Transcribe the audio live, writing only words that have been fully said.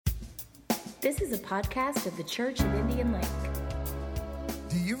This is a podcast of the Church of Indian Lake.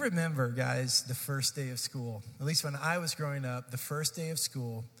 Do you remember, guys, the first day of school? At least when I was growing up, the first day of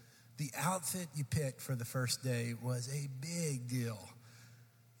school, the outfit you picked for the first day was a big deal.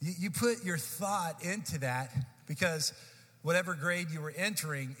 You put your thought into that because whatever grade you were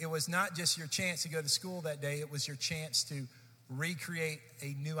entering, it was not just your chance to go to school that day, it was your chance to recreate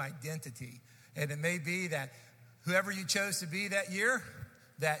a new identity. And it may be that whoever you chose to be that year,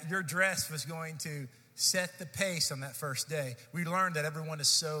 that your dress was going to set the pace on that first day. We learned that everyone is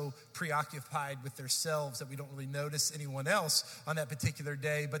so preoccupied with themselves that we don't really notice anyone else on that particular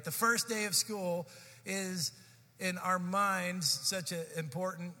day. But the first day of school is, in our minds, such an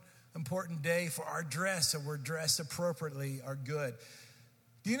important day for our dress, so we're dressed appropriately, are good.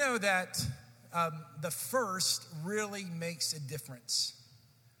 Do you know that the first really makes a difference?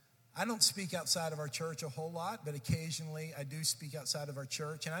 I don't speak outside of our church a whole lot, but occasionally I do speak outside of our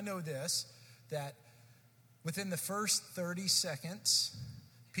church. And I know this, that within the first 30 seconds,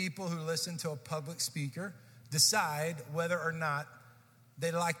 people who listen to a public speaker decide whether or not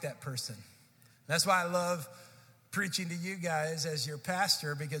they like that person. That's why I love preaching to you guys as your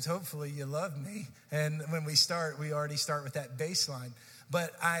pastor, because hopefully you love me. And when we start, we already start with that baseline.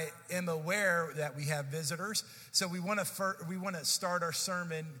 But I am aware that we have visitors, so we want to start our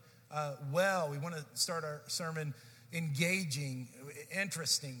sermon well. We want to start our sermon engaging,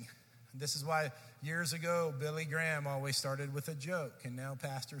 interesting. This is why years ago, Billy Graham always started with a joke, and now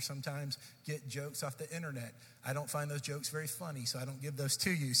pastors sometimes get jokes off the internet. I don't find those jokes very funny, so I don't give those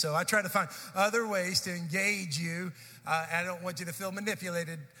to you. So I try to find other ways to engage you. I don't want you to feel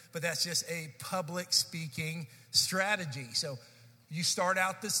manipulated, but that's just a public speaking strategy. So you start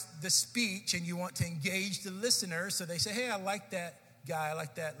out this speech, and you want to engage the listeners, so they say, hey, I like that guy, I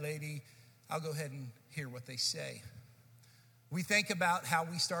like that lady. I'll go ahead and hear what they say. We think about how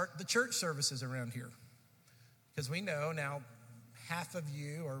we start the church services around here, because we know now half of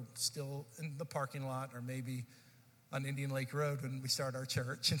you are still in the parking lot or maybe on Indian Lake Road when we start our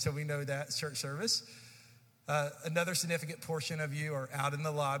church, and so we know that church service. Another significant portion of you are out in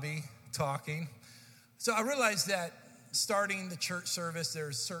the lobby talking. So I realized that starting the church service,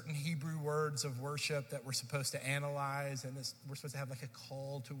 there's certain Hebrew words of worship that we're supposed to analyze, and we're supposed to have like a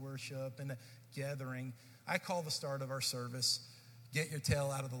call to worship and a gathering. I call the start of our service, "Get Your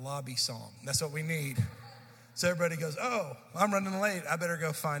Tail Out of the Lobby" song. That's what we need. So everybody goes, oh, I'm running late. I better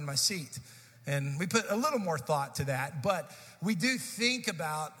go find my seat. And we put a little more thought to that, but we do think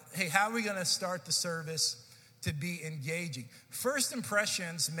about, hey, how are we going to start the service to be engaging? First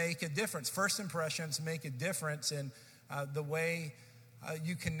impressions make a difference. First impressions make a difference in the way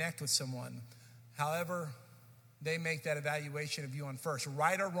you connect with someone. However, they make that evaluation of you on first.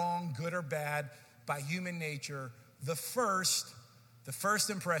 Right or wrong, good or bad, by human nature, the first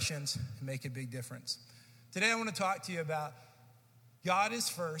impressions make a big difference. Today I want to talk to you about God is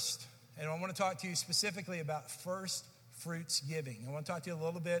first, and I want to talk to you specifically about first fruits giving. I want to talk to you a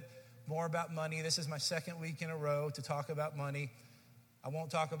little bit more about money. This is my second week in a row to talk about money. I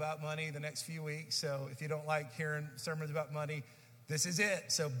won't talk about money the next few weeks, so if you don't like hearing sermons about money, this is it.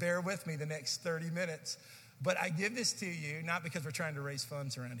 So bear with me the next 30 minutes. But I give this to you not because we're trying to raise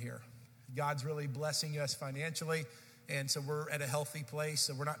funds around here. God's really blessing us financially, and so we're at a healthy place,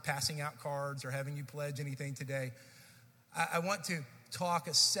 so we're not passing out cards or having you pledge anything today. I want to talk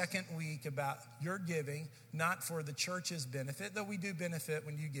a second week about your giving, not for the church's benefit, though we do benefit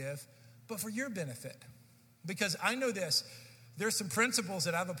when you give, but for your benefit. Because I know this, there's some principles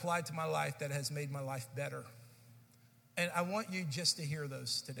that I've applied to my life that has made my life better. And I want you just to hear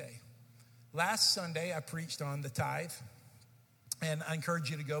those today. Last Sunday, I preached on the tithe, and I encourage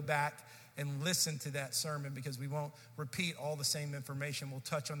you to go back and listen to that sermon because we won't repeat all the same information. We'll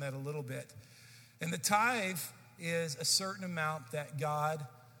touch on that a little bit. And the tithe is a certain amount that God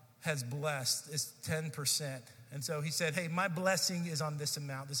has blessed. It's 10%. And so he said, hey, my blessing is on this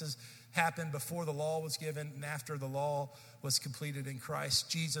amount. This has happened before the law was given and after the law was completed in Christ.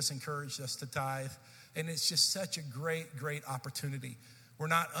 Jesus encouraged us to tithe. And it's just such a great, great opportunity. We're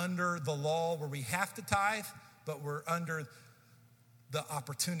not under the law where we have to tithe, but we're under the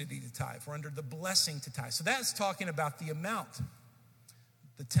opportunity to tithe. We're under the blessing to tithe. So that's talking about the amount,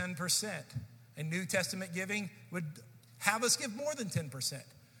 the 10%. And New Testament giving would have us give more than 10%,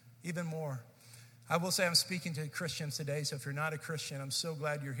 even more. I will say I'm speaking to Christians today, so if you're not a Christian, I'm so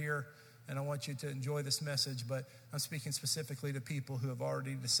glad you're here, and I want you to enjoy this message, but I'm speaking specifically to people who have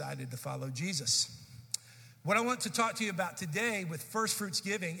already decided to follow Jesus. What I want to talk to you about today with first fruits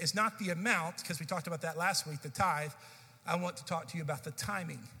giving is not the amount, because we talked about that last week, the tithe. I want to talk to you about the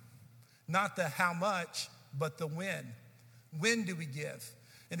timing. Not the how much, but the when. When do we give?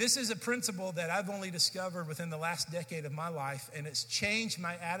 And this is a principle that I've only discovered within the last decade of my life, and it's changed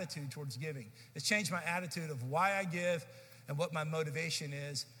my attitude towards giving. It's changed my attitude of why I give and what my motivation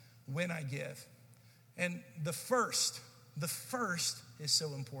is when I give. And the first is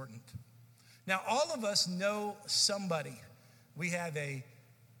so important. Now, all of us know somebody. We have a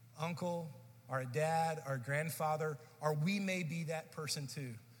uncle or a dad or a grandfather, or we may be that person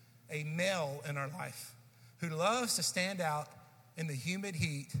too, a male in our life who loves to stand out in the humid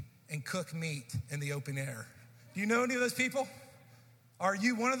heat and cook meat in the open air. Do you know any of those people? Are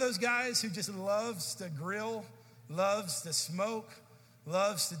you one of those guys who just loves to grill, loves to smoke,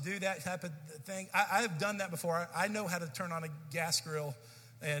 loves to do that type of thing? I have done that before. I know how to turn on a gas grill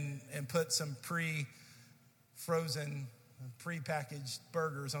and put some pre-frozen, pre-packaged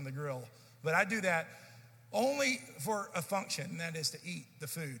burgers on the grill. But I do that only for a function, and that is to eat the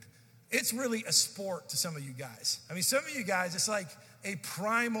food. It's really a sport to some of you guys. I mean, some of you guys, it's like a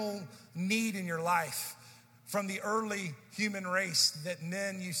primal need in your life from the early human race that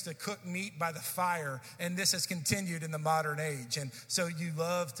men used to cook meat by the fire, and this has continued in the modern age. And so you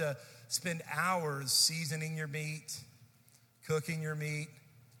love to spend hours seasoning your meat, cooking your meat,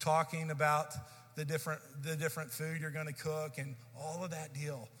 talking about the different food you're going to cook and all of that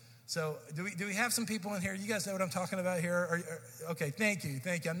deal. So do we have some people in here? You guys know what I'm talking about here? Okay, thank you.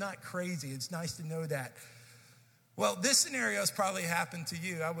 I'm not crazy. It's nice to know that. Well, this scenario has probably happened to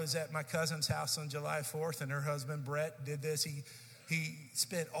you. I was at my cousin's house on July 4th, and her husband, Brett, did this. He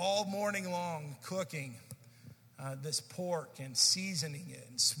spent all morning long cooking this pork and seasoning it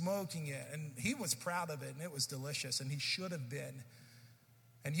and smoking it, and he was proud of it, and it was delicious, and he should have been.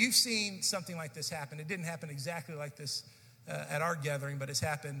 And you've seen something like this happen. It didn't happen exactly like this at our gathering, but it's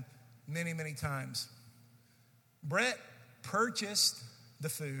happened many, many times. Brett purchased the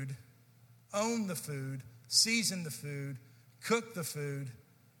food, owned the food, seasoned the food, cooked the food,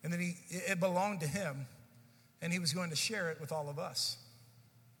 and then it belonged to him, and he was going to share it with all of us.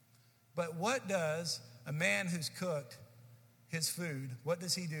 But what does a man who's cooked his food, what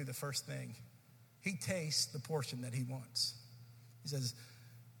does he do the first thing? He tastes the portion that he wants. He says,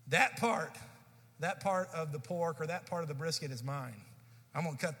 that part of the pork or that part of the brisket is mine. I'm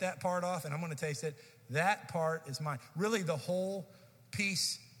going to cut that part off and I'm going to taste it. That part is mine. Really, the whole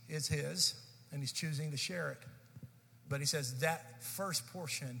piece is his, and he's choosing to share it. But he says, that first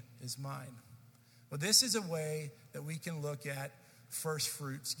portion is mine. Well, this is a way that we can look at first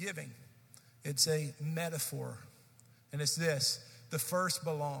fruits giving. It's a metaphor, and it's this: the first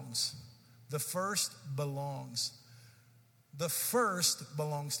belongs. The first belongs. The first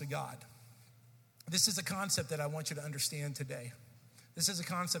belongs to God. This is a concept that I want you to understand today. This is a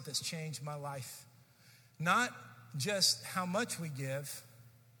concept that's changed my life. Not just how much we give,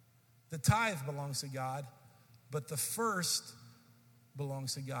 the tithe belongs to God, but the first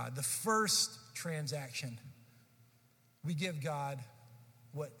belongs to God. The first transaction, we give God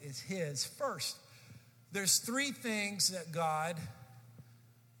what is his first. There's three things that God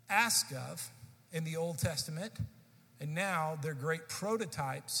asked of in the Old Testament, and now they're great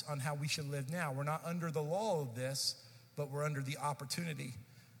prototypes on how we should live now. We're not under the law of this, but we're under the opportunity.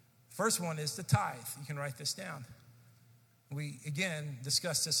 First one is the tithe. You can write this down. We, again,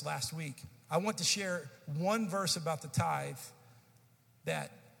 discussed this last week. I want to share one verse about the tithe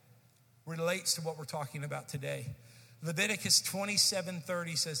that relates to what we're talking about today. Leviticus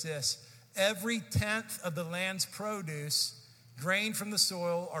 27:30 says this: every tenth of the land's produce, grain from the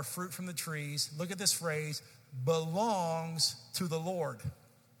soil or fruit from the trees, look at this phrase, belongs to the Lord.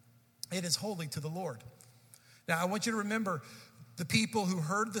 It is holy to the Lord. Now, I want you to remember, the people who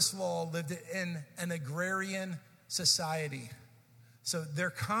heard this law lived in an agrarian society. So their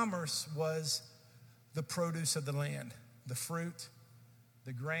commerce was the produce of the land, the fruit,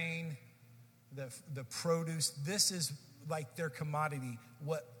 the grain, the produce. This is like their commodity,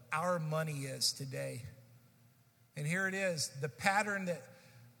 what our money is today. And here it is. The pattern that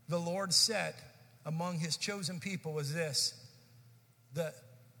the Lord set among his chosen people was this: the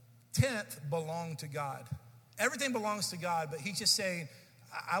tenth belonged to God. Everything belongs to God, but he's just saying,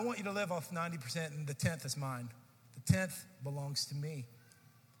 I want you to live off 90% and the tenth is mine. The tenth belongs to me.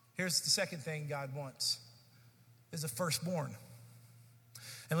 Here's the second thing God wants, is a firstborn.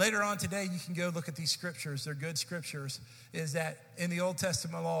 And later on today, you can go look at these scriptures. They're good scriptures. Is that in the Old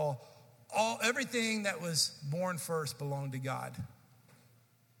Testament law, everything that was born first belonged to God.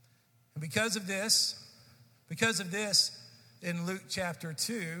 And because of this, in Luke chapter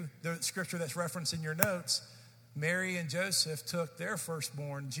 2, the scripture that's referenced in your notes, Mary and Joseph took their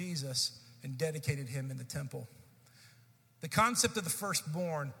firstborn, Jesus, and dedicated him in the temple. The concept of the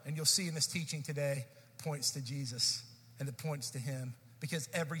firstborn, and you'll see in this teaching today, points to Jesus, and it points to him because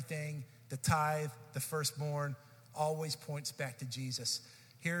everything, the tithe, the firstborn, always points back to Jesus.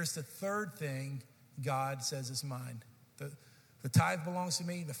 Here's the third thing God says is mine. The tithe belongs to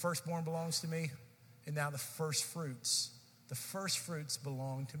me, the firstborn belongs to me, and now the first fruits. The first fruits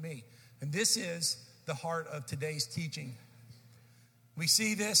belong to me. And this is the heart of today's teaching. We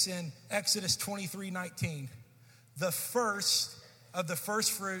see this in Exodus 23:19. The first of the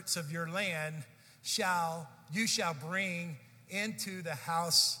first fruits of your land you shall bring into the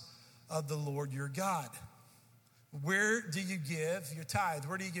house of the Lord your God. Where do you give your tithe?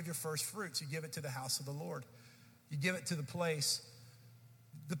 Where do you give your first fruits? You give it to the house of the Lord. You give it to the place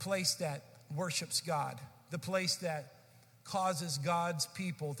that worships God, the place that causes God's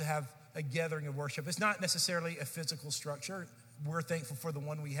people to have a gathering of worship. It's not necessarily a physical structure. We're thankful for the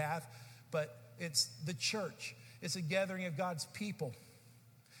one we have, but it's the church. It's a gathering of God's people.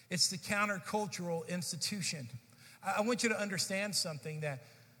 It's the countercultural institution. I want you to understand something, that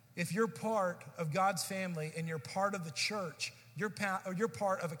if you're part of God's family and you're part of the church, you're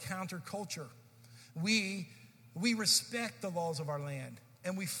part of a counterculture. We respect the laws of our land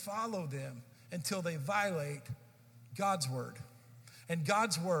and we follow them until they violate God's word. And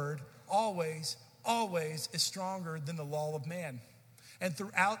God's word always is stronger than the law of man. And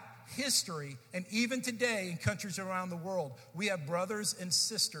throughout history, and even today in countries around the world, we have brothers and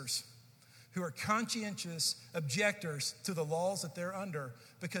sisters who are conscientious objectors to the laws that they're under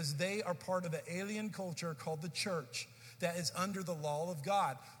because they are part of the alien culture called the church that is under the law of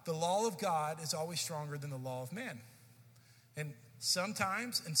God. The law of God is always stronger than the law of man. And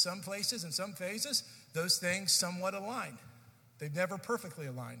sometimes, in some places, in some phases, those things somewhat align. They've never perfectly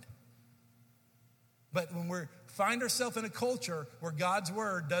aligned. But when we find ourselves in a culture where God's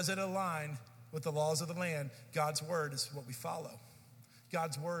word doesn't align with the laws of the land, God's word is what we follow.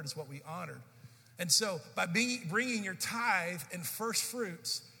 God's word is what we honor. And so by bringing your tithe and first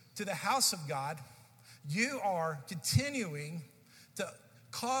fruits to the house of God, you are continuing to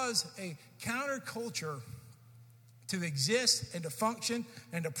cause a counterculture to exist and to function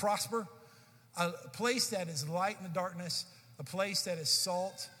and to prosper, a place that is light in the darkness, a place that is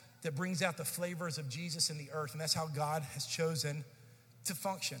salt, that brings out the flavors of Jesus in the earth. And that's how God has chosen to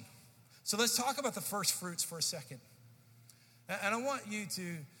function. So let's talk about the first fruits for a second. And I want you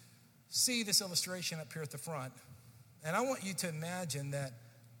to see this illustration up here at the front. And I want you to imagine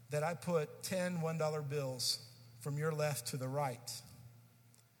that I put 10 $1 bills from your left to the right.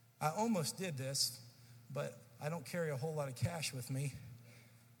 I almost did this, but I don't carry a whole lot of cash with me.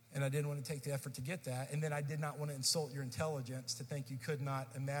 And I didn't want to take the effort to get that. And then I did not want to insult your intelligence to think you could not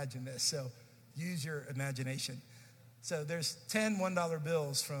imagine this. So use your imagination. So there's 10 $1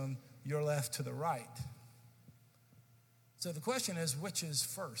 bills from your left to the right. So the question is, which is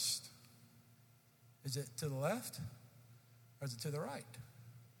first? Is it to the left or is it to the right?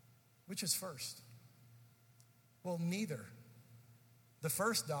 Which is first? Well, neither. The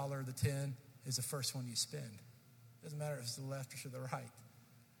first dollar, the 10, is the first one you spend. Doesn't matter if it's to the left or to the right.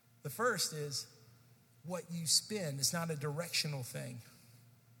 The first is what you spend. It's not a directional thing.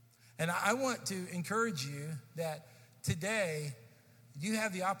 And I want to encourage you that today you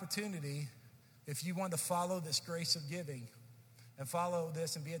have the opportunity, if you want to follow this grace of giving and follow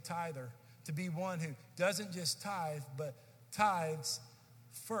this and be a tither, to be one who doesn't just tithe, but tithes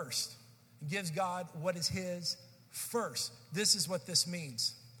first and gives God what is his first. This is what this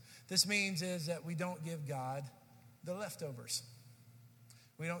means. This means is that we don't give God the leftovers.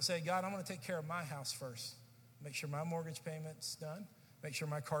 We don't say, God, I'm going to take care of my house first. Make sure my mortgage payment's done. Make sure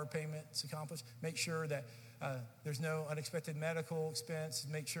my car payment's accomplished. Make sure that there's no unexpected medical expense.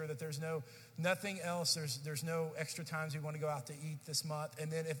 Make sure that there's nothing else. There's no extra times we want to go out to eat this month.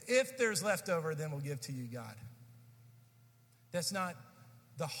 And then if there's leftover, then we'll give to you, God. That's not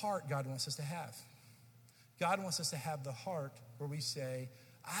the heart God wants us to have. God wants us to have the heart where we say,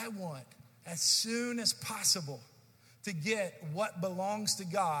 I want, as soon as possible, to get what belongs to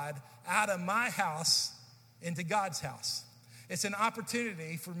God out of my house into God's house. It's an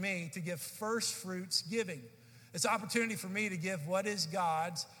opportunity for me to give first fruits giving. It's an opportunity for me to give what is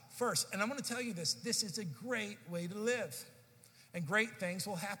God's first. And I'm going to tell you this is a great way to live. And great things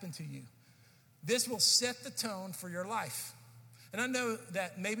will happen to you. This will set the tone for your life. And I know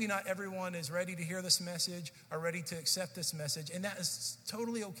that maybe not everyone is ready to hear this message or ready to accept this message. And that is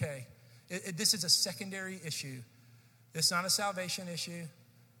totally okay. This is a secondary issue. It's not a salvation issue.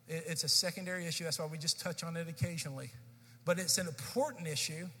 It's a secondary issue. That's why we just touch on it occasionally. But it's an important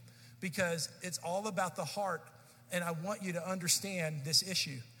issue because it's all about the heart. And I want you to understand this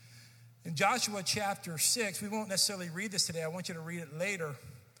issue. In Joshua chapter 6, we won't necessarily read this today. I want you to read it later.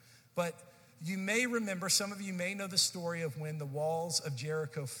 But you may remember, some of you may know the story of when the walls of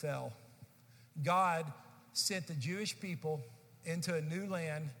Jericho fell. God sent the Jewish people into a new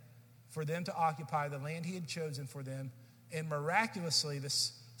land for them to occupy, the land he had chosen for them. And miraculously,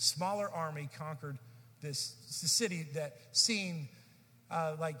 this smaller army conquered this city that seemed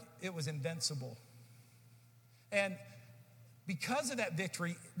like it was invincible. And because of that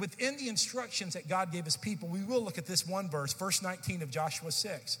victory, within the instructions that God gave his people, we will look at this one verse, verse 19 of Joshua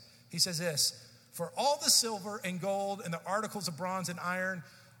 6. He says this, "For all the silver and gold and the articles of bronze and iron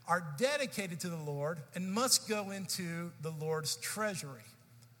are dedicated to the Lord and must go into the Lord's treasury."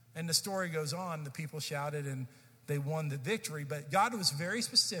 And the story goes on. The people shouted and they won the victory. But God was very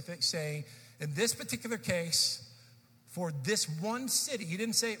specific, saying, in this particular case, for this one city, he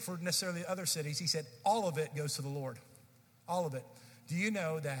didn't say it for necessarily other cities. He said all of it goes to the Lord. All of it. Do you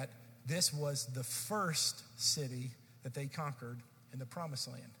know that this was the first city that they conquered in the promised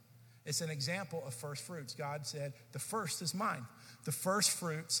land? It's an example of first fruits. God said, the first is mine. The first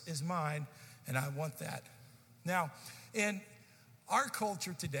fruits is mine, and I want that. Now, in our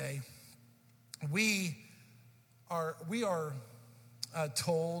culture today, we are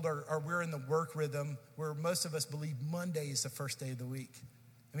told, or we're in the work rhythm where most of us believe Monday is the first day of the week.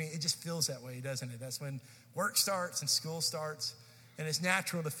 I mean, it just feels that way, doesn't it? That's when work starts and school starts, and it's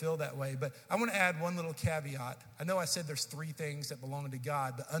natural to feel that way. But I want to add one little caveat. I know I said there's 3 things that belong to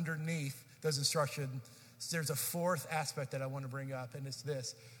God, but underneath those instructions, there's a 4th aspect that I want to bring up, and it's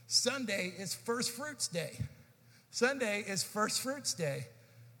this. Sunday is First Fruits Day. Sunday is First Fruits Day.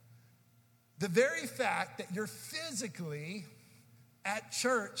 The very fact that you're physically at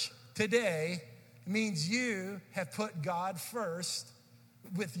church today means you have put God first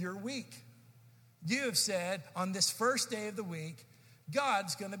with your week. You have said on this first day of the week,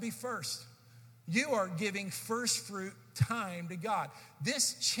 God's going to be first. You are giving first fruit time to God.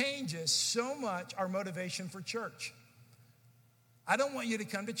 This changes so much our motivation for church. I don't want you to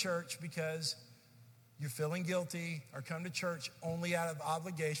come to church because you're feeling guilty or come to church only out of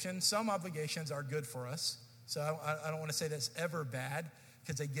obligation. Some obligations are good for us. So I don't want to say that's ever bad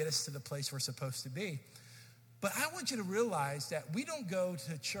because they get us to the place we're supposed to be. But I want you to realize that we don't go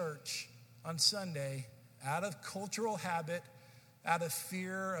to church on Sunday out of cultural habit, out of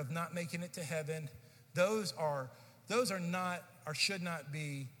fear of not making it to heaven. Those are not or should not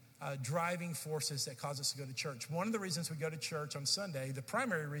be driving forces that cause us to go to church. One of the reasons we go to church on Sunday, the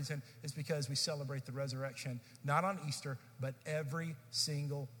primary reason, is because we celebrate the resurrection, not on Easter, but every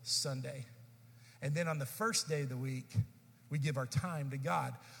single Sunday. And then on the first day of the week, we give our time to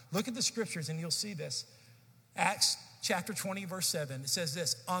God. Look at the scriptures and you'll see this. Acts chapter 20, verse 7, it says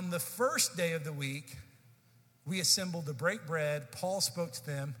this, "On the first day of the week, we assembled to break bread. Paul spoke to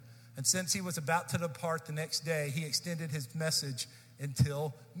them, and since he was about to depart the next day, he extended his message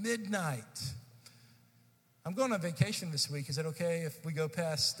until midnight." I'm going on vacation this week. Is it okay if we go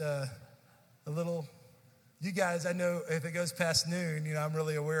past a little? You guys, I know if it goes past noon, I'm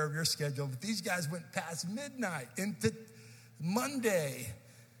really aware of your schedule. But these guys went past midnight into Monday.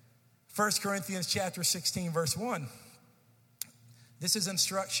 1 Corinthians chapter 16, verse 1. This is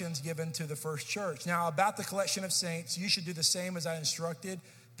instructions given to the first church. "Now, about the collection of saints, you should do the same as I instructed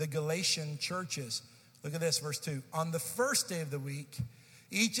the Galatian churches." Look at this, verse 2. "On the first day of the week,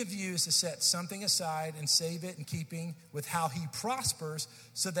 each of you is to set something aside and save it in keeping with how he prospers,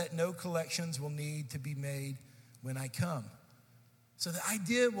 so that no collections will need to be made when I come." So the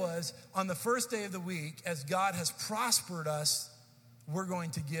idea was, on the first day of the week, as God has prospered us, we're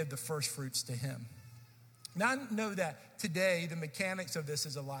going to give the first fruits to him. Now, I know that today the mechanics of this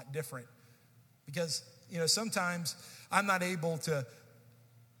is a lot different because, sometimes I'm not able to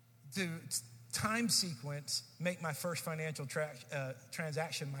time sequence make my first financial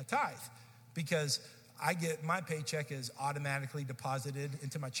transaction my tithe because my paycheck is automatically deposited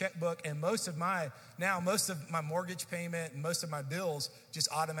into my checkbook, and most of my mortgage payment and most of my bills just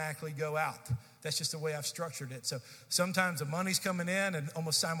automatically go out. That's just the way I've structured it. So sometimes the money's coming in and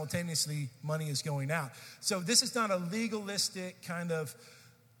almost simultaneously money is going out. So this is not a legalistic kind of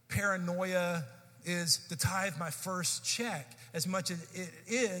paranoia, is the tithe my first check, as much as it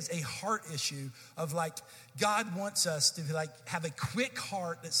is a heart issue of God wants us to have a quick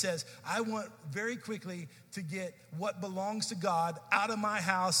heart that says, I want very quickly to get what belongs to God out of my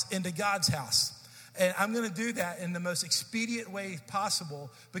house into God's house. And I'm going to do that in the most expedient way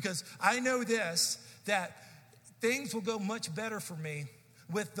possible because I know that things will go much better for me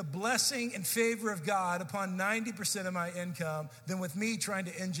with the blessing and favor of God upon 90% of my income than with me trying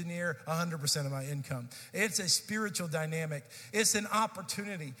to engineer 100% of my income. It's a spiritual dynamic. It's an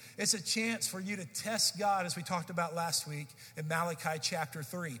opportunity. It's a chance for you to test God, as we talked about last week in Malachi chapter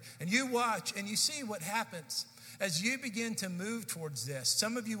 3. And you watch and you see what happens as you begin to move towards this.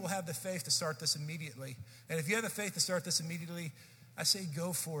 Some of you will have the faith to start this immediately. And if you have the faith to start this immediately, I say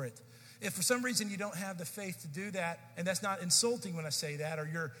go for it. If for some reason you don't have the faith to do that, and that's not insulting when I say that,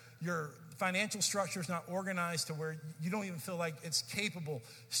 or your financial structure is not organized to where you don't even feel like it's capable,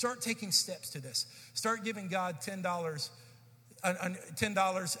 start taking steps to this. Start giving God $10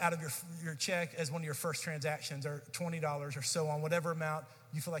 out of your check as one of your first transactions, or $20 or so on, whatever amount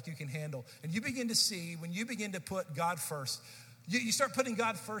you feel like you can handle. And you begin to see, when you begin to put God first, you start putting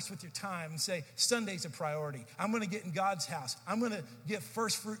God first with your time and say, Sunday's a priority. I'm going to get in God's house. I'm going to give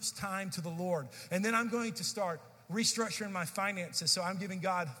first fruits time to the Lord. And then I'm going to start restructuring my finances, so I'm giving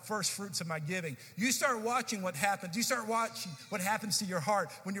God first fruits of my giving. You start watching what happens. You start watching what happens to your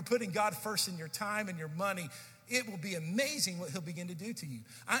heart when you're putting God first in your time and your money. It will be amazing what he'll begin to do to you.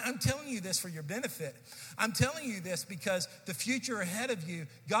 I'm telling you this for your benefit. I'm telling you this because the future ahead of you,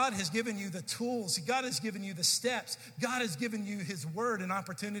 God has given you the tools. God has given you the steps. God has given you his word and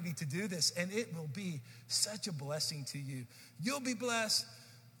opportunity to do this, and it will be such a blessing to you. You'll be blessed.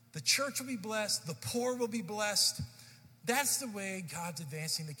 The church will be blessed. The poor will be blessed. That's the way God's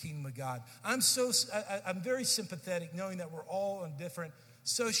advancing the kingdom of God. I'm very sympathetic knowing that we're all on different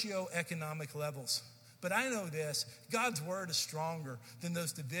socioeconomic levels. But I know this, God's word is stronger than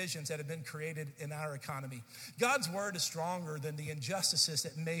those divisions that have been created in our economy. God's word is stronger than the injustices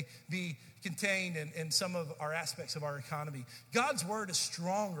that may be contained in some of our aspects of our economy. God's word is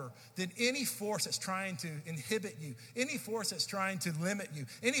stronger than any force that's trying to inhibit you, any force that's trying to limit you,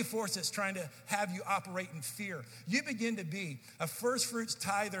 any force that's trying to have you operate in fear. You begin to be a first fruits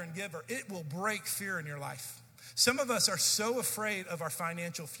tither and giver. It will break fear in your life. Some of us are so afraid of our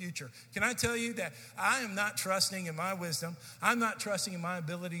financial future. Can I tell you that I am not trusting in my wisdom. I'm not trusting in my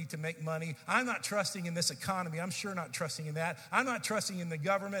ability to make money. I'm not trusting in this economy. I'm sure not trusting in that. I'm not trusting in the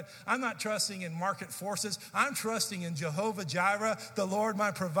government. I'm not trusting in market forces. I'm trusting in Jehovah Jireh, the Lord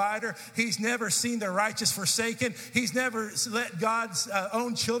my provider. He's never seen the righteous forsaken. He's never let God's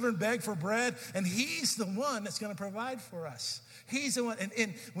own children beg for bread. And he's the one that's going to provide for us. He's the one,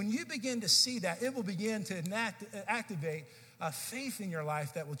 and when you begin to see that, it will begin to activate a faith in your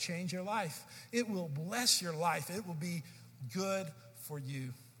life that will change your life. It will bless your life. It will be good for you.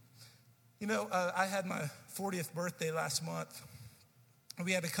 You know, I had my 40th birthday last month.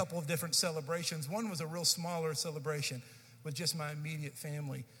 We had a couple of different celebrations. One was a real smaller celebration with just my immediate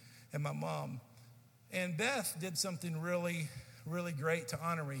family and my mom. And Beth did something really, really great to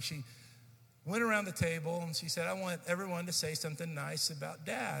honor me. She went around the table and she said, I want everyone to say something nice about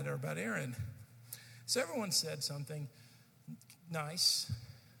Dad or about Aaron. So everyone said something nice.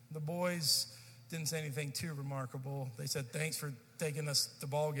 The boys didn't say anything too remarkable. They said, thanks for taking us to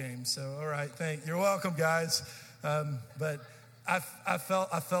ball games. So, all right, you're welcome, guys. But I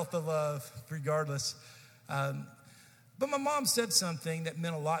felt the love regardless. But my mom said something that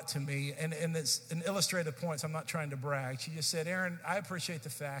meant a lot to me, and it's an illustrative point, so I'm not trying to brag. She just said, Aaron, I appreciate the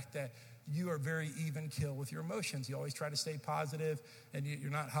fact that you are very even keel with your emotions. You always try to stay positive, and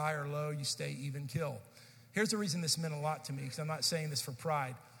you're not high or low. You stay even keel. Here's the reason this meant a lot to me, because I'm not saying this for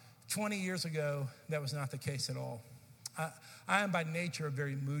pride. 20 years ago, that was not the case at all. I am by nature a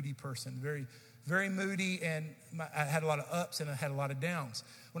very moody person, very, very moody, and I had a lot of ups and I had a lot of downs.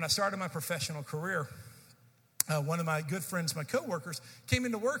 When I started my professional career, one of my good friends, my coworkers, came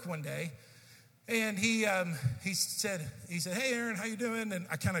into work one day. And he said, hey, Aaron, how you doing? And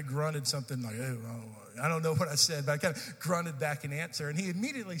I kind of grunted something like, oh, I don't know what I said, but I kind of grunted back an answer. And he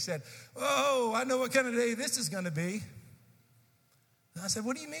immediately said, oh, I know what kind of day this is going to be. And I said,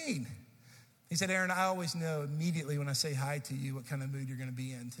 what do you mean? He said, Aaron, I always know immediately when I say hi to you what kind of mood you're going to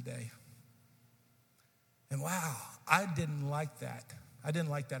be in today. And wow, I didn't like that. I didn't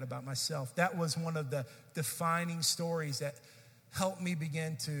like that about myself. That was one of the defining stories that helped me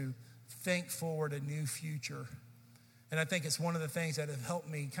begin to think forward a new future. And I think it's one of the things that have helped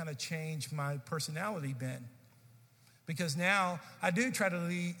me kind of change my personality bent. Because now I do try to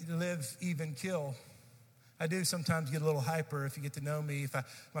live even keel. I do sometimes get a little hyper. If you get to know me,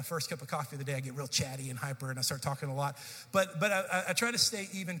 my first cup of coffee of the day, I get real chatty and hyper and I start talking a lot. But I try to stay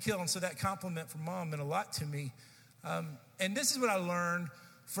even keel. And so that compliment from Mom meant a lot to me. And this is what I learned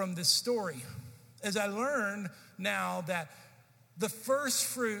from this story. As I learned now that the first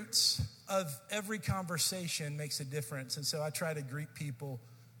fruits of every conversation makes a difference. And so I try to greet people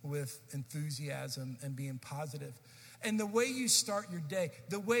with enthusiasm and being positive. And the way you start your day,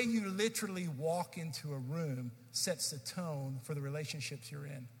 the way you literally walk into a room sets the tone for the relationships you're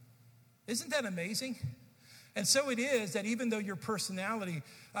in. Isn't that amazing? And so it is that even though your personality,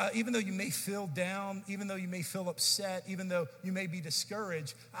 even though you may feel down, even though you may feel upset, even though you may be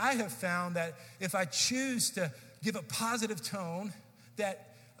discouraged, I have found that if I choose to give a positive tone,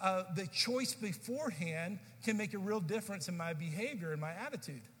 that the choice beforehand can make a real difference in my behavior and my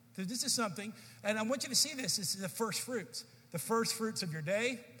attitude. So this is something, and I want you to see this is the first fruits. The first fruits of your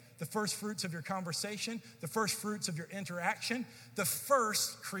day, the first fruits of your conversation, the first fruits of your interaction. The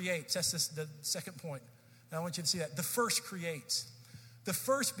first creates. That's the second point. And I want you to see that. The first creates. The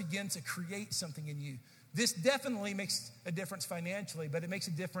first begins to create something in you. This definitely makes a difference financially, but it makes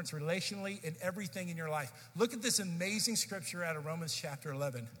a difference relationally in everything in your life. Look at this amazing scripture out of Romans chapter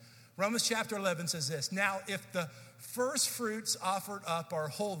 11. Romans chapter 11 says this, now if the first fruits offered up are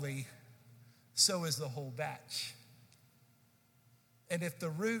holy, so is the whole batch. And if the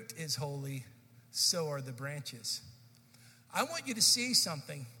root is holy, so are the branches. I want you to see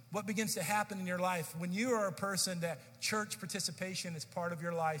something, what begins to happen in your life when you are a person that church participation is part of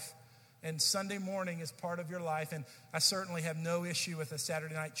your life and Sunday morning is part of your life. And I certainly have no issue with a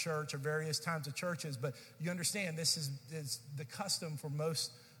Saturday night church or various times of churches, but you understand this is the custom for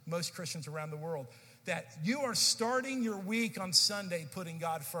most Christians around the world, that you are starting your week on Sunday putting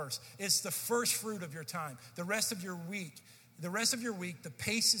God first. It's the first fruit of your time. The rest of your week, the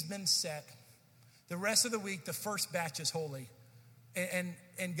pace has been set. The rest of the week, the first batch is holy.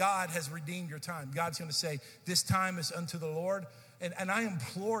 And God has redeemed your time. God's going to say, this time is unto the Lord. And I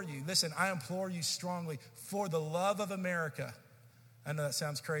implore you, listen, I implore you strongly, for the love of America. I know that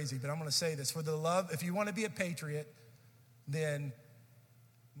sounds crazy, but I'm going to say this. For the love, if you want to be a patriot, then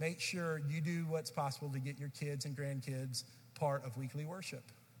make sure you do what's possible to get your kids and grandkids part of weekly worship.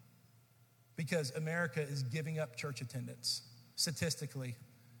 Because America is giving up church attendance. Statistically,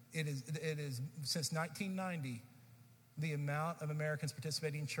 it is since 1990, the amount of Americans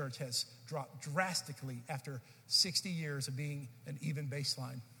participating in church has dropped drastically after 60 years of being an even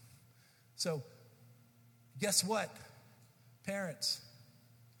baseline. So, guess what? Parents,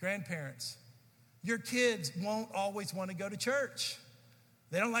 grandparents, your kids won't always want to go to church.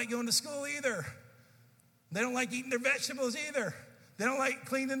 They don't like going to school either. They don't like eating their vegetables either. They don't like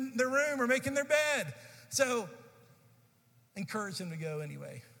cleaning their room or making their bed. So, encourage them to go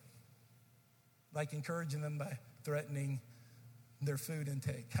anyway. Like encouraging them by threatening their food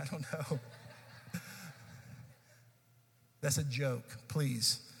intake. I don't know. That's a joke,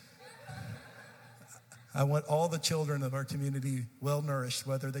 please. I want all the children of our community well-nourished,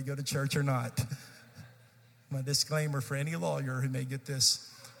 whether they go to church or not. My disclaimer for any lawyer who may get this.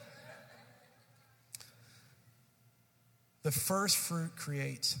 The first fruit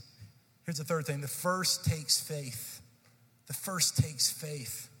creates. Here's the third thing. The first takes faith. The first takes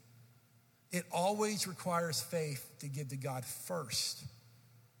faith. It always requires faith to give to God first.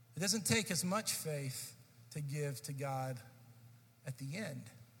 It doesn't take as much faith to give to God at the end,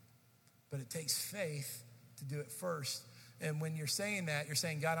 but it takes faith to do it first. And when you're saying that, you're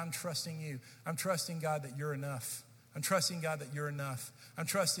saying, God, I'm trusting you. I'm trusting, God, that you're enough. I'm trusting, God, that you're enough. I'm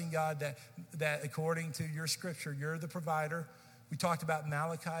trusting, God, that according to your scripture, you're the provider. We talked about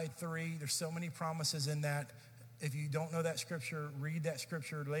Malachi 3. There's so many promises in that. If you don't know that scripture, read that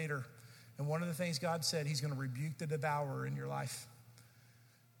scripture later. And one of the things God said, he's going to rebuke the devourer in your life.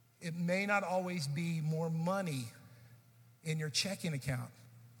 It may not always be more money in your checking account,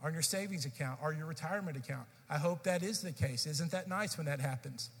 or in your savings account, or your retirement account. I hope that is the case. Isn't that nice when that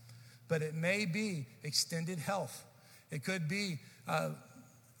happens? But it may be extended health. It could be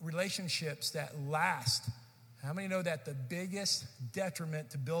relationships that last. How many know that the biggest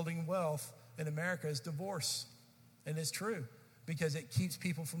detriment to building wealth in America is divorce? And it's true, because it keeps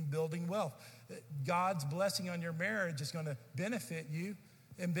people from building wealth. God's blessing on your marriage is going to benefit you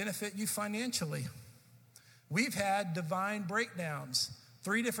and benefit you financially. We've had divine breakdowns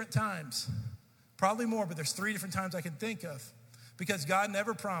 3 different times. Probably more, but there's 3 different times I can think of. Because God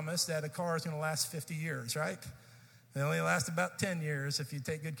never promised that a car is going to last 50 years, right? They only last about 10 years if you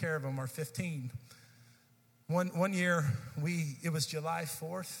take good care of them, or 15. One year, it was July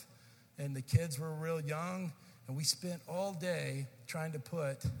 4th, and the kids were real young, and we spent all day trying to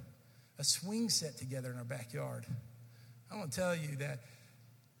put a swing set together in our backyard. I want to tell you that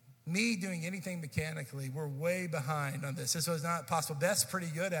me doing anything mechanically, we're way behind on this. This was not possible. Beth's pretty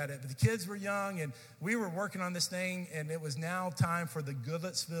good at it, but the kids were young, and we were working on this thing, and it was now time for the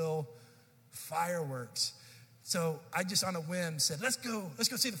Goodlettsville fireworks. So I just on a whim said, let's go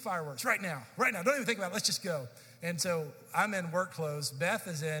see the fireworks right now. Don't even think about it, let's just go. And so I'm in work clothes. Beth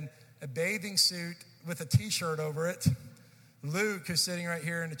is in a bathing suit with a T-shirt over it. Luke, who's sitting right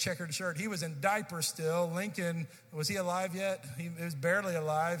here in a checkered shirt, he was in diapers still. Lincoln, was he alive yet? He was barely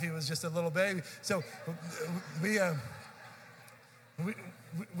alive. He was just a little baby. So we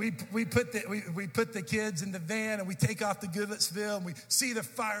put the kids in the van, and we take off to Goodlettsville, and we see the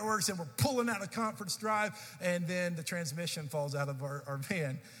fireworks, and we're pulling out of Conference Drive, and then the transmission falls out of our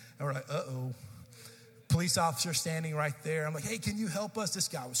van. And we're like, uh-oh. Police officer standing right there. I'm like, hey, can you help us? This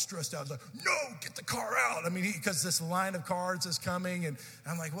guy was stressed out. I was like, no, get the car out. I mean, because this line of cars is coming, and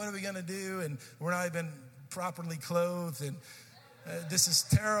I'm like, what are we going to do? And we're not even properly clothed, and this is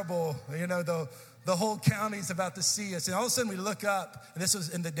terrible. You know, the whole county's about to see us. And all of a sudden we look up, and this was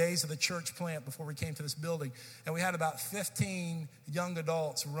in the days of the church plant before we came to this building, and we had about 15 young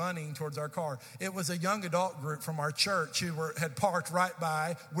adults running towards our car. It was a young adult group from our church who had parked right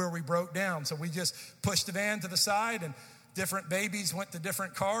by where we broke down. So we just pushed the van to the side, and different babies went to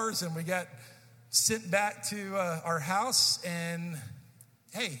different cars, and we got sent back to our house. And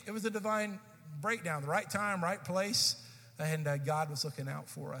hey, it was a divine breakdown, the right time, right place, and God was looking out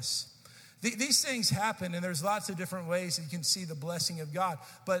for us. These things happen, and there's lots of different ways that you can see the blessing of God.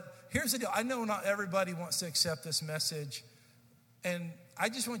 But here's the deal. I know not everybody wants to accept this message, and I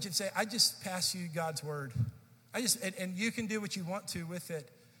just want you to say, I just pass you God's word. And you can do what you want to with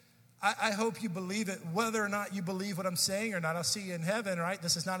it. I hope you believe it, whether or not you believe what I'm saying or not. I'll see you in heaven, right?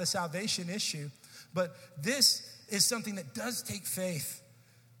 This is not a salvation issue, but this is something that does take faith.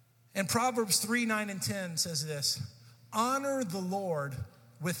 And Proverbs 3, 9, and 10 says this: honor the Lord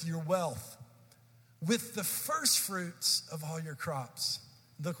with your wealth, with the first fruits of all your crops.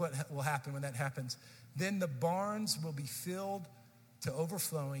 Look what will happen when that happens. Then the barns will be filled to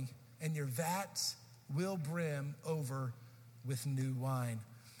overflowing, and your vats will brim over with new wine.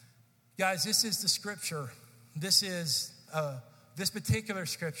 Guys, this is the scripture. This particular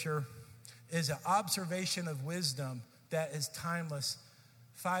scripture is an observation of wisdom that is timeless,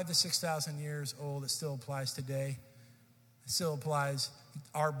 5,000 to 6,000 years old. It still applies today. It still applies.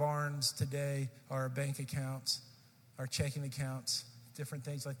 Our barns today, our bank accounts, our checking accounts, different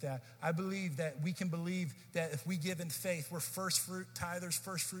things like that. I believe that we can believe that if we give in faith, we're first fruit tithers,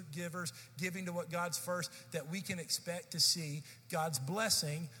 first fruit givers, giving to what God's first, that we can expect to see God's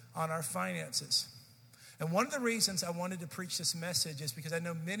blessing on our finances. And one of the reasons I wanted to preach this message is because I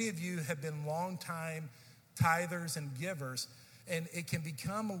know many of you have been longtime tithers and givers, and it can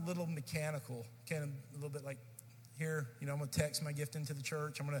become a little mechanical, a little bit like, here, I'm going to text my gift into the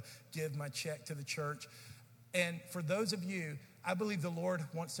church. I'm going to give my check to the church. And for those of you, I believe the Lord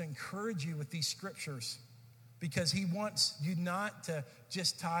wants to encourage you with these scriptures, because he wants you not to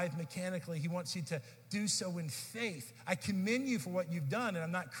just tithe mechanically. He wants you to do so in faith. I commend you for what you've done, and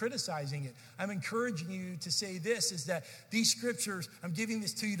I'm not criticizing it. I'm encouraging you to say this, is that these scriptures, I'm giving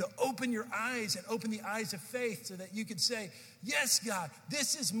this to you to open your eyes and open the eyes of faith so that you could say, yes, God,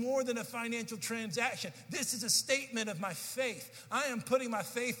 this is more than a financial transaction. This is a statement of my faith. I am putting my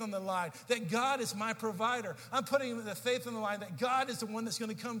faith on the line that God is my provider. I'm putting the faith on the line that God is the one that's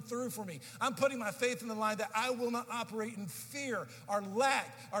going to come through for me. I'm putting my faith on the line that I will not operate in fear or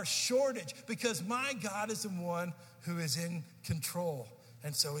lack or shortage, because my God is the one who is in control.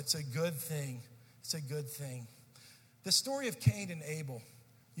 And so it's a good thing. It's a good thing. The story of Cain and Abel,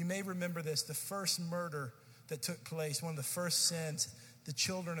 you may remember this, the first murder that took place, one of the first sins, the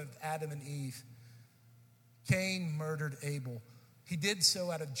children of Adam and Eve. Cain murdered Abel. He did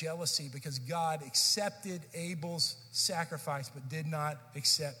so out of jealousy because God accepted Abel's sacrifice but did not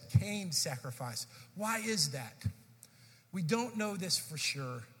accept Cain's sacrifice. Why is that? We don't know this for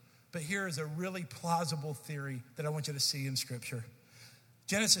sure, but here is a really plausible theory that I want you to see in Scripture.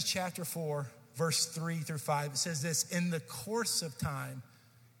 Genesis chapter 4, verse 3 through 5, it says this: in the course of time,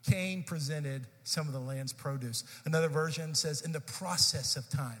 Cain presented some of the land's produce. Another version says, in the process of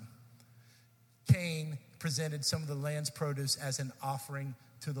time, Cain presented some of the land's produce as an offering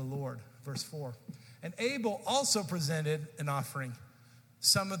to the Lord. Verse 4. And Abel also presented an offering,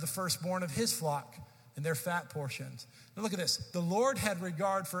 some of the firstborn of his flock and their fat portions. Now look at this. The Lord had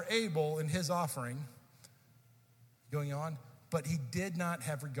regard for Abel and his offering, going on, but he did not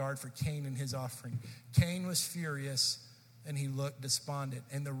have regard for Cain and his offering. Cain was furious, and he looked despondent.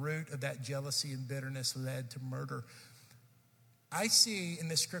 And the root of that jealousy and bitterness led to murder. I see in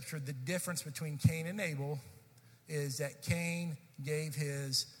this scripture the difference between Cain and Abel is that Cain gave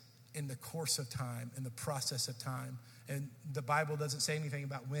his in the course of time, in the process of time. And the Bible doesn't say anything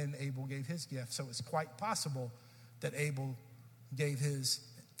about when Abel gave his gift. So it's quite possible that Abel gave his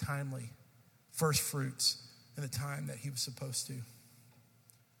timely first fruits in the time that he was supposed to.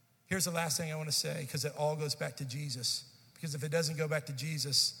 Here's the last thing I want to say, because it all goes back to Jesus. Because if it doesn't go back to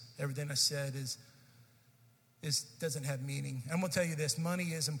Jesus, everything I said is doesn't have meaning. I'm going to tell you this, money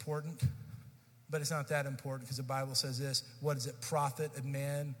is important, but it's not that important because the Bible says this: what does it profit a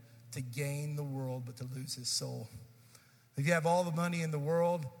man to gain the world but to lose his soul? If you have all the money in the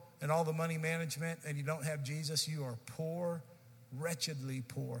world and all the money management and you don't have Jesus, you are poor, wretchedly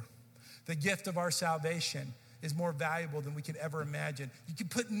poor. The gift of our salvation is more valuable than we could ever imagine. You can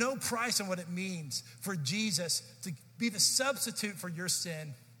put no price on what it means for Jesus to be the substitute for your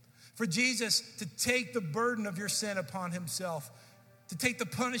sin, for Jesus to take the burden of your sin upon himself, to take the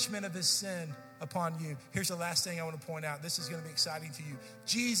punishment of his sin upon you. Here's the last thing I want to point out. This is going to be exciting to you.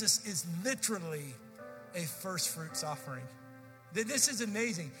 Jesus is literally a first fruits offering. This is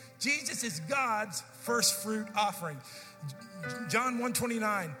amazing. Jesus is God's first fruit offering. John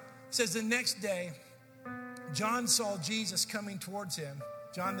 1:29 says the next day, John saw Jesus coming towards him,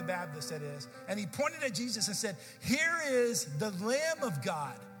 John the Baptist that is, and he pointed at Jesus and said, "Here is the Lamb of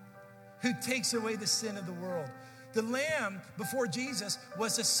God who takes away the sin of the world." The lamb before Jesus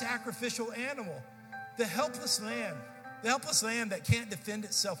was a sacrificial animal, the helpless lamb that can't defend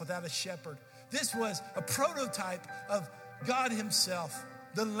itself without a shepherd. This was a prototype of God himself,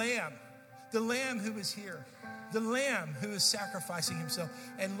 the lamb who is here, the lamb who is sacrificing himself.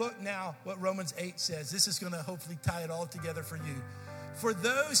 And look now what Romans 8 says. This is going to hopefully tie it all together for you. For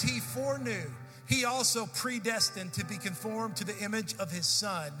those he foreknew, he also predestined to be conformed to the image of his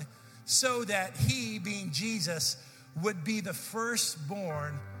Son, so that he, being Jesus, would be the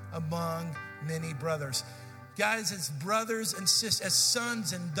firstborn among many brothers. Guys, as brothers and sisters, as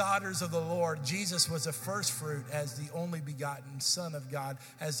sons and daughters of the Lord, Jesus was the first fruit as the only begotten Son of God,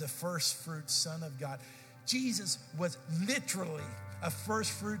 as the first fruit Son of God. Jesus was literally a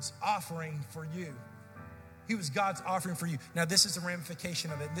first fruits offering for you. He was God's offering for you. Now, this is the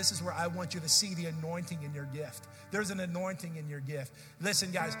ramification of it. This is where I want you to see the anointing in your gift. There's an anointing in your gift.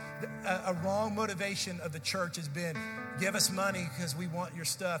 Listen, guys, a wrong motivation of the church has been, give us money because we want your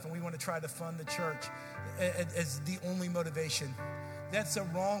stuff and we want to try to fund the church as the only motivation. That's a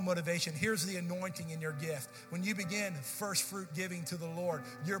wrong motivation. Here's the anointing in your gift. When you begin first fruit giving to the Lord,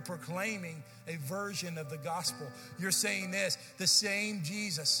 you're proclaiming a version of the gospel. You're saying this: the same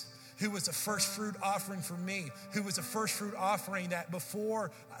Jesus who was the first fruit offering for me, who was the first fruit offering that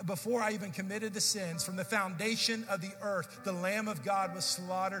before I even committed the sins, from the foundation of the earth, the Lamb of God was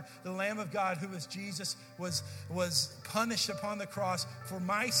slaughtered. The Lamb of God, who was Jesus, was punished upon the cross for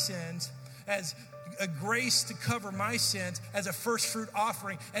my sins as a grace to cover my sins, as a first fruit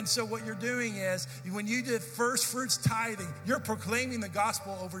offering. And so what you're doing is, when you did first fruits tithing, you're proclaiming the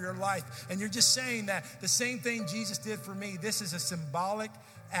gospel over your life. And you're just saying that the same thing Jesus did for me, this is a symbolic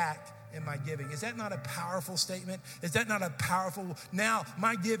act in my giving. Is that not a powerful statement? Is that not a powerful? Now,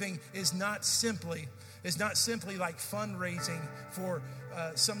 my giving is not simply like fundraising for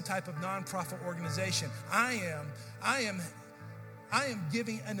some type of nonprofit organization. I am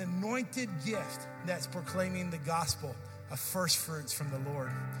giving an anointed gift that's proclaiming the gospel of first fruits from the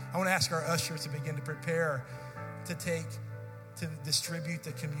Lord. I want to ask our ushers to begin to prepare to distribute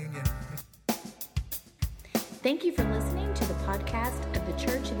the communion. Thank you for listening to the podcast of the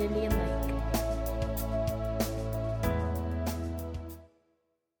Church at Indian Lake.